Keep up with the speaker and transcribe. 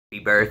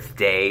Happy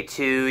birthday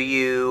to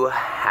you,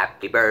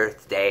 happy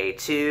birthday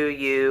to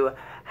you,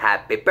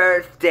 happy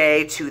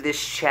birthday to this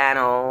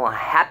channel,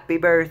 happy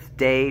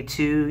birthday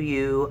to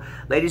you.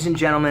 Ladies and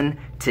gentlemen,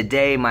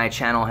 today my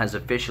channel has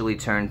officially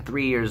turned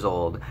 3 years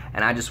old,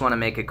 and I just want to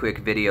make a quick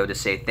video to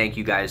say thank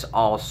you guys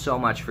all so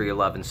much for your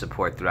love and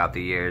support throughout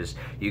the years.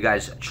 You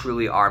guys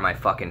truly are my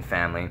fucking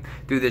family.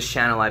 Through this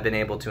channel I've been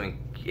able to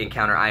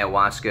encounter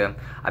ayahuasca,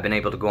 I've been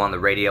able to go on the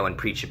radio and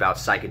preach about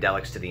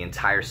psychedelics to the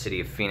entire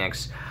city of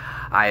Phoenix.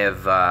 I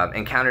have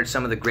encountered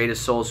some of the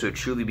greatest souls who have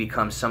truly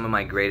become some of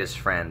my greatest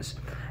friends.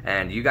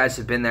 And you guys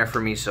have been there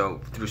for me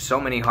through so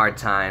many hard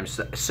times,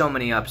 so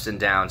many ups and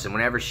downs, and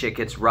whenever shit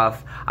gets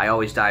rough, I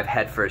always dive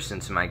headfirst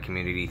into my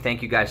community.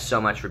 Thank you guys so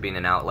much for being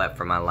an outlet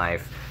for my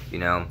life. You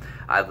know,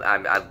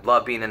 I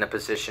love being in a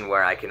position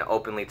where I can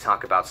openly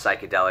talk about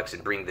psychedelics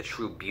and bring the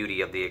true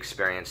beauty of the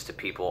experience to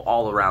people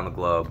all around the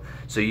globe.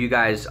 So you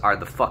guys are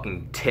the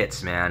fucking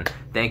tits, man.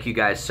 Thank you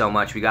guys so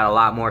much. We got a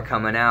lot more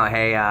coming out.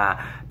 Hey,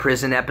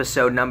 prison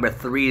episode number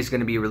 3 is going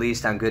to be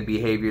released on Good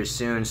Behavior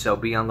soon, so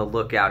be on the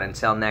lookout.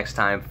 Until next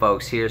time,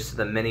 folks, here's to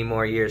the many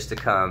more years to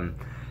come.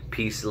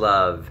 Peace,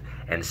 love,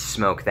 and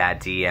smoke that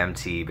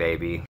DMT, baby.